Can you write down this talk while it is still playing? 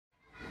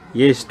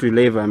Yes, to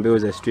live and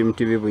was a stream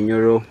TV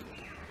Bunyoro.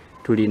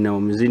 Tulina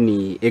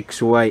Mzini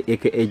XY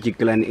aka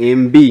GKLAN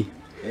Embi.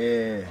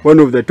 One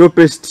of the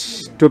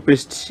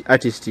toppest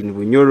artists in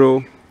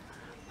Bunyoro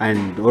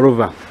and all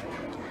over.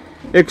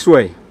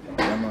 XY,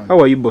 yeah, how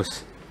are you,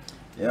 boss?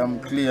 Yeah, I'm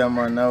clear,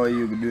 man. How are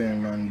you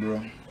doing, man,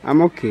 bro?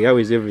 I'm okay. How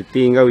is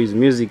everything? How is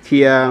music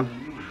here?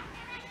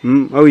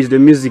 How is the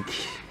music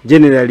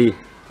generally?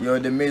 Yo,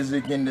 the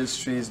music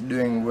industry is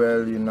doing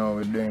well, you know,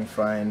 we're doing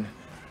fine.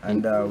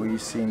 And we're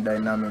seeing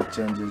dynamic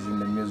changes in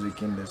the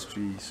music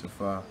industry so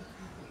far.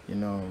 You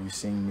know, we're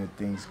seeing new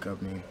things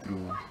coming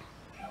through.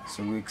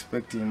 So we're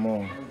expecting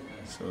more.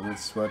 So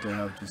that's what I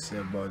have to say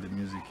about the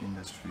music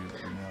industry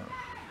right now.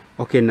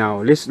 Okay,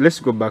 now let's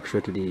go back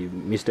shortly,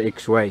 Mr.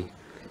 XY.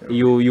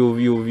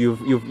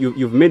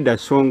 You've made a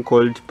song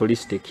called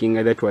Police Taking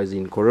that was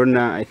in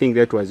Corona. I think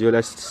that was your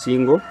last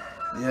single.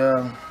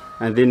 Yeah.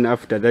 And then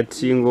after that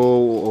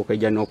single,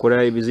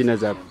 okajana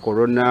business as a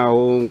Corona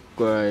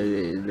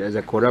as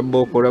a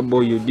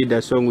collabo. You did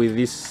a song with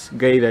this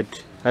guy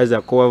that has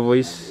a cover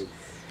voice.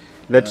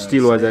 That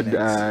still was a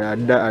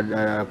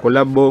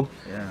collabo.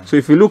 Yeah. So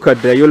if you look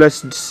at your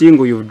last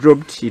single you've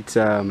dropped, it's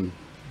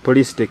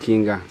Police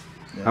Taking. Yeah.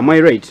 Am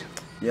I right?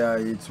 Yeah,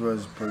 it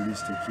was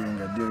Police Taking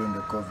during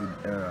the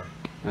COVID era.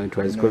 It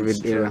was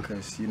COVID era.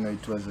 You know,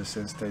 it was a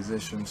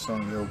sensitization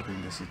song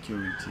helping the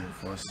security,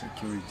 for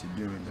security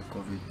during the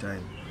COVID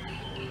time.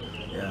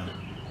 Yeah.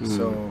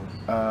 So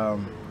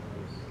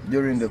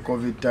during the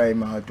COVID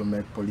time, I had to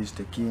make Police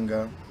Taking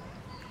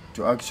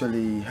to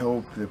actually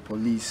help the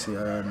police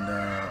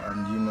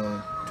and you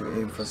know, to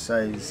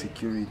emphasize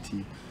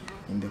security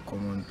in the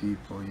common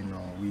people. You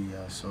know, we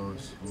are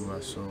souls who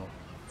are so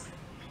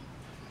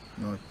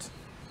not.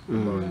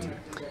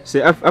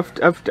 So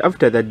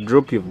after that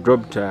drop you've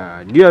dropped,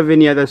 do you have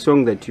any other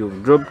song that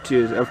you've dropped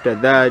after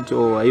that,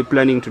 or are you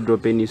planning to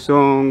drop any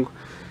song?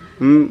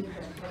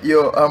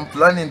 Yo, I'm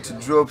planning to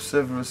drop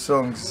several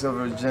songs.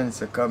 Several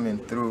gens are coming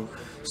through,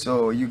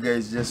 so you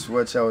guys just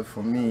watch out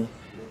for me.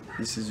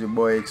 This is your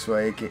boy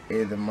XY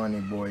aka the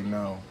Money Boy.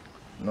 Now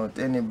not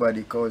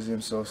anybody calls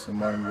himself the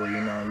Money Boy,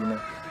 you know.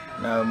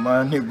 Now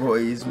Money Boy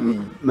is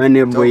me.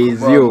 Money Boy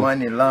is you.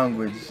 Money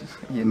language,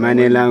 you know,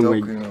 money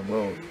language. Talking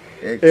about.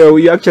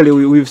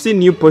 We've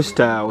seen you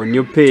poster on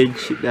your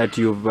page that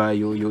you've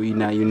you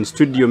in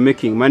studio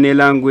making Money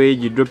Language.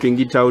 You're dropping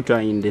it out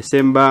in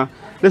December.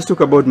 Let's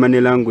talk about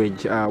Money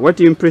Language. What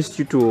impressed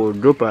you to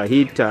drop a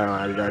hit,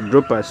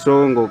 drop a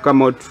song, or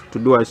come out to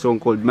do a song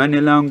called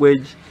Money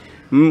Language?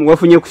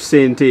 Wafunye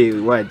kusente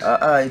what?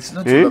 It's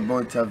not all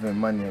about having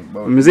money.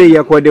 About mzee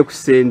yakwade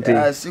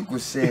kusente. Si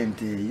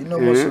kusente. You know,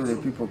 most of the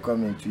people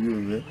coming to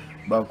you,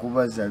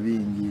 bakubaza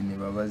bingi, ne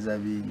babaza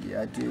bingi.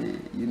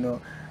 You know.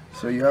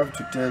 So you have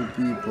to tell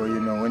people, you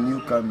know, when you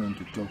come in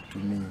to talk to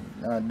me,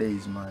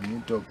 nowadays, man, you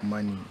talk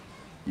money.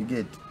 You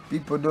get,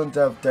 people don't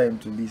have time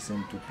to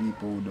listen to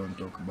people who don't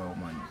talk about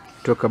money.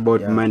 Talk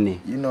about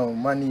money. You know,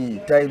 money,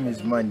 time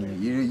is money.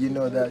 You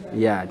know that?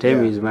 Yeah,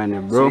 time is money,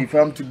 bro. So if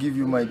I'm to give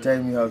you my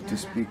time, you have to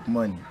speak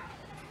money.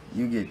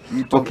 You get,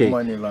 you talk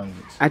money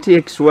language. At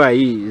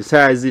XY,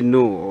 says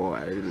no.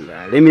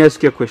 Let me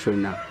ask you a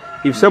question now.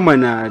 If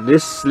someone,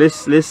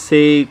 let's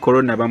say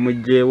Corona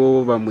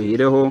bamujewo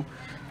bamuhireho,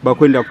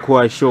 bakwenda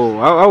kwa show,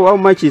 how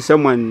much is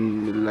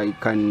someone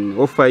like can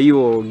offer you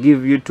or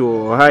give you to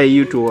or hire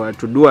you to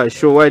do a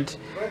show?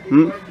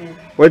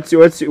 What's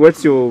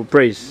your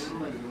price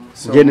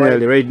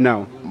generally right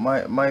now?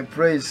 My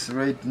price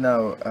right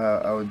now,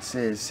 I would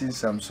say,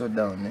 since I'm so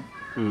down,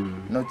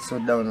 not so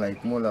down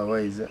like Mola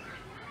wise,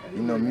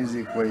 you know,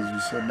 music wise we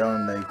so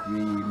down like we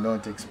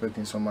not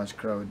expecting so much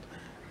crowd,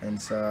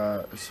 and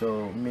so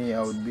me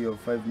I would be of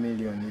 5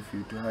 million if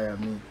you to hire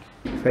me.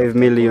 5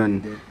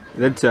 million.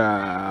 That's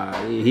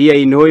here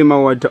in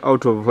Hoima, what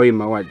out of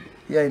Hoima, what?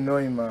 Here in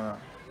Hoima.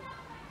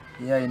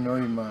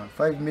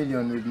 5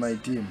 million with my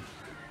team.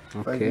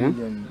 Okay. 5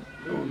 million.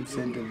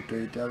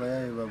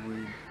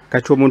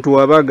 Kati omuntu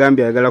waba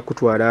gambye agala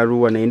kutwala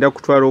Arua naenda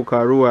kutwala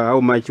Arua,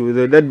 how much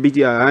would that be?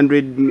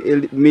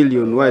 100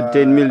 million, what?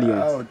 10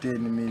 million? 10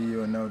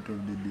 million out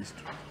of the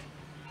district.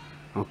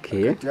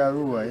 Okay. Kati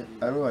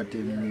Arua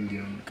 10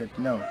 million. Kati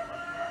now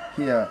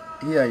here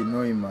in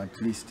Hoima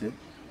at least,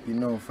 you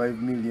know,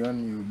 5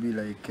 million, you'll be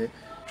like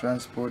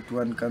transport,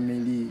 one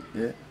cameli,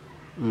 you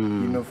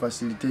know,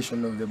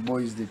 facilitation of the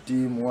boys, the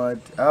team, what?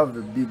 I have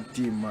a big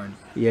team, man.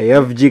 Yeah, you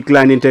have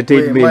GKLAN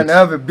Entertainment. Wait, man, I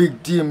have a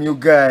big team, you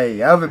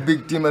guy. I have a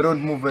big team, I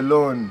don't move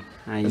alone.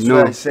 That's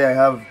why I say I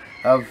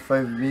have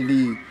 5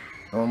 million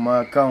on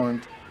my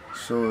account,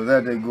 so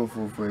that I go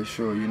for a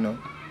show, you know.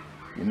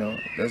 You know,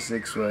 that's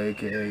XY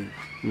aka.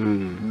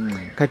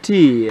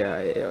 Kati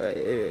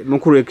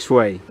Mukuru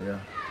XY. Yeah.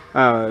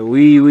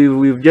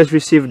 We've just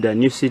received a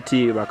new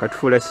city,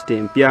 Bakatufula City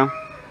Mpya.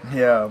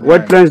 Yeah.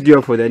 What plans do you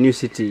have for the new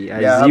city?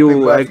 As you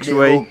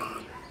XY?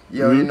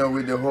 Yeah, you know,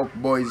 with the Hawk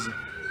Boys,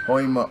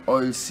 Hoima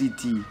Oil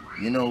City.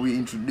 You know, we're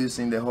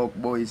introducing the Hawk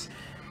Boys.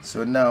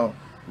 So now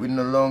we're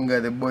no longer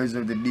the boys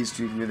of the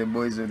district, we're the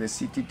boys of the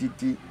city.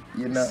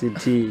 You know,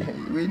 city.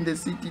 We're in the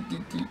city.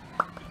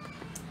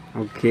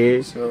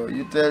 Okay. So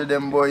you tell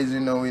them boys, you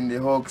know, in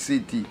the Hawk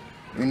City,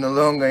 we no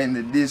longer in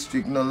the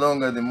district, no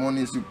longer the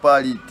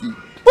municipality.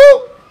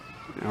 Woo!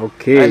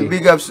 Okay. And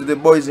big ups to the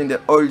boys in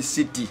the old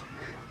city.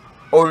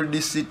 Old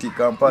city,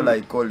 Kampala,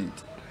 I call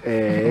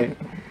it.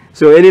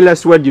 So any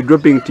last word you're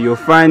dropping to your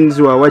fans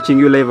who are watching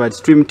you live at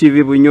Stream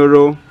TV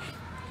Bunyoro?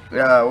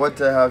 Yeah, what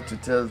I have to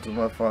tell to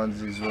my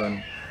fans is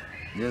one,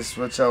 just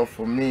watch out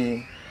for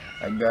me.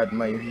 I got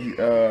my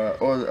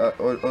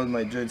all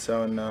my joints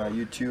on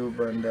YouTube,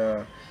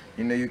 and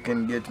you know, you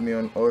can get me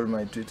on all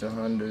my Twitter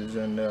handles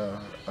and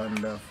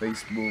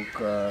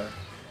Facebook.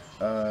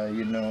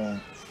 You know,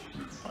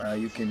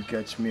 you can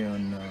catch me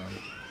on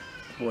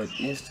what,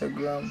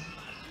 Instagram,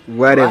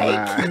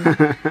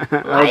 Whatever.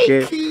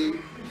 Okay.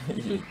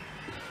 Yeah.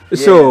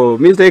 So,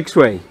 Mr.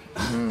 XY,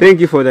 thank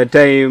you for the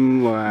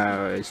time.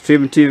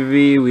 Stream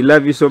TV, we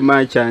love you so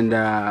much, and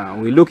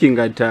we're looking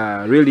at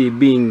really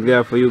being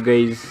there for you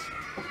guys.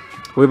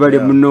 Everybody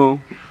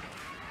know.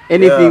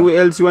 Anything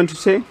else you want to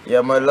say?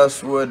 Yeah, my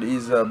last word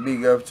is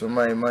big up to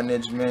my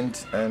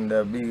management, and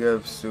big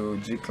ups to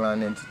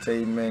GKLAN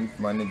Entertainment,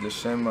 Manager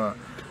Shema,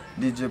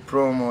 DJ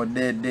Promo,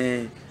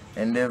 Dede,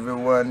 and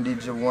everyone,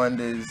 DJ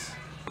Wonders,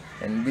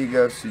 and big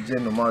ups to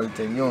General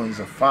Maltenyon's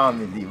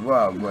family.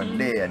 Wow, one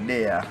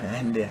there,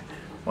 and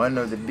one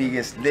of the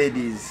biggest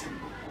ladies,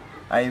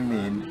 I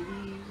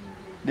mean,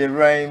 the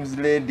rhymes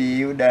lady,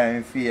 who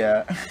die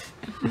fear.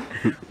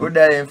 Who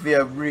die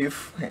fear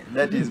brief.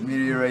 That is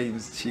Miri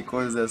Rhymes. She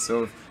calls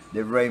herself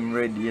the rhyme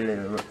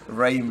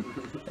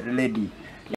lady.